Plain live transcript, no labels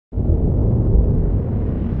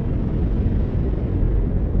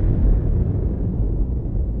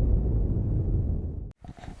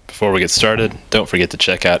Before we get started, don't forget to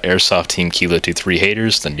check out Airsoft Team Kilo23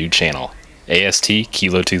 Haters, the new channel.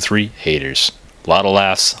 ASTKilo23 Haters. A lot of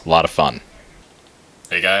laughs, a lot of fun.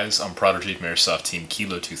 Hey guys, I'm Prodigy from Airsoft Team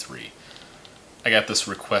Kilo23. I got this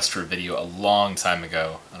request for a video a long time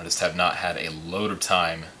ago, and I just have not had a load of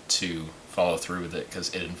time to follow through with it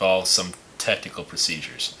because it involves some technical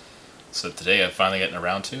procedures. So today I've finally gotten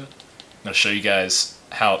around to it. I'm going to show you guys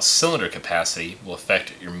how cylinder capacity will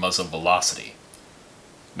affect your muzzle velocity.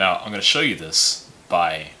 Now, I'm going to show you this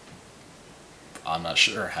by, I'm not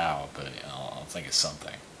sure how, but I'll think of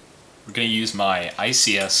something. We're going to use my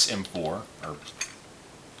ICS M4, or,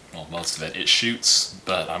 well, most of it. It shoots,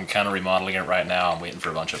 but I'm kind of remodeling it right now. I'm waiting for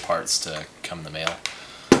a bunch of parts to come in the mail.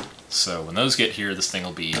 So when those get here, this thing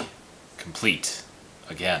will be complete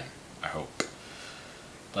again, I hope.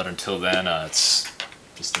 But until then, it's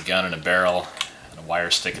just a gun and a barrel and a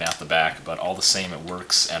wire sticking out the back, but all the same it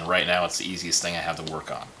works, and right now it's the easiest thing I have to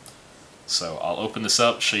work on. So I'll open this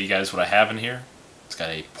up, show you guys what I have in here. It's got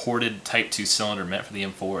a ported Type 2 cylinder meant for the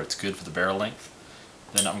M4. It's good for the barrel length.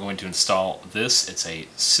 Then I'm going to install this. It's a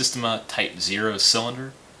Systema Type 0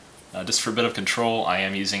 cylinder. Just for a bit of control, I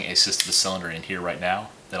am using a Systema cylinder in here right now.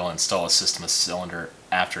 That'll install a Systema cylinder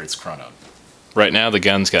after it's chronoed. Right now the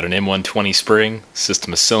gun's got an M120 spring,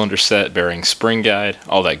 Systema cylinder set, bearing spring guide,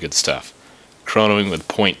 all that good stuff. Chronoing with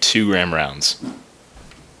 .2 gram rounds.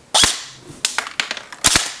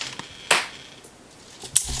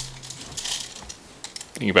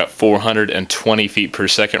 Getting about 420 feet per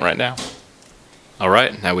second right now.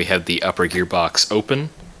 Alright, now we have the upper gearbox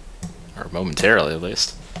open, or momentarily at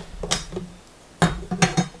least.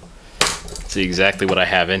 See exactly what I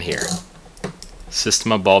have in here.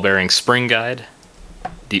 Systema ball bearing spring guide,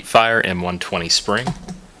 deep fire M120 spring,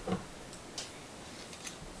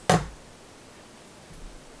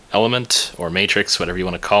 element or matrix, whatever you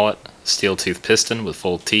want to call it, steel tooth piston with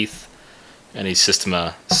full teeth, and a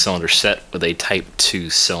Systema cylinder set with a Type 2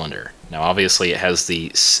 cylinder. Now obviously it has the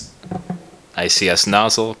ICS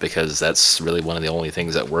nozzle because that's really one of the only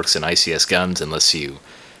things that works in ICS guns unless you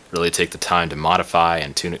really take the time to modify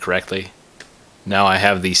and tune it correctly. Now I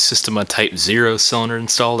have the Systema Type 0 cylinder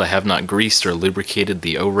installed. I have not greased or lubricated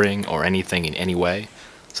the O-ring or anything in any way.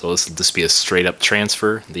 So this will just be a straight up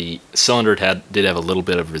transfer. The cylinder did have a little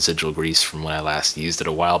bit of residual grease from when I last used it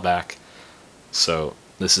a while back. So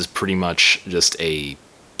this is pretty much just a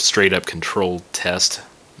straight up controlled test.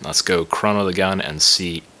 Let's go chrono the gun and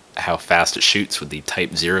see how fast it shoots with the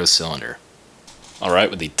Type 0 cylinder. Alright,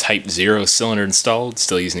 with the Type 0 cylinder installed,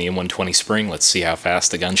 still using the M120 spring, let's see how fast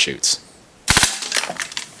the gun shoots.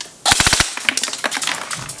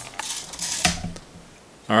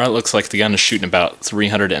 Alright, looks like the gun is shooting about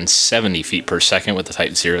 370 feet per second with the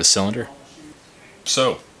Type 0 cylinder.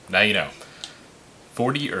 So, now you know.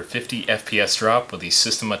 40 or 50 FPS drop with the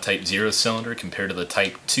Systema Type 0 cylinder compared to the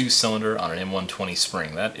Type 2 cylinder on an M120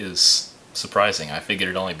 spring. That is surprising. I figured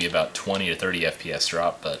it'd only be about 20 or 30 FPS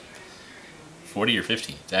drop, but 40 or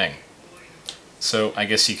 50, dang. So I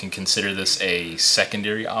guess you can consider this a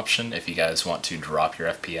secondary option if you guys want to drop your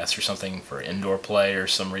FPS or something for indoor play or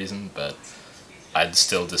some reason, but I'd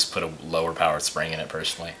still just put a lower powered spring in it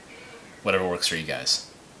personally. Whatever works for you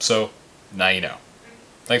guys. So, now you know.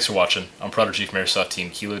 Thanks for watching. I'm Prodigy from Airsoft Team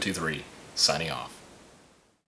Kilo23, signing off.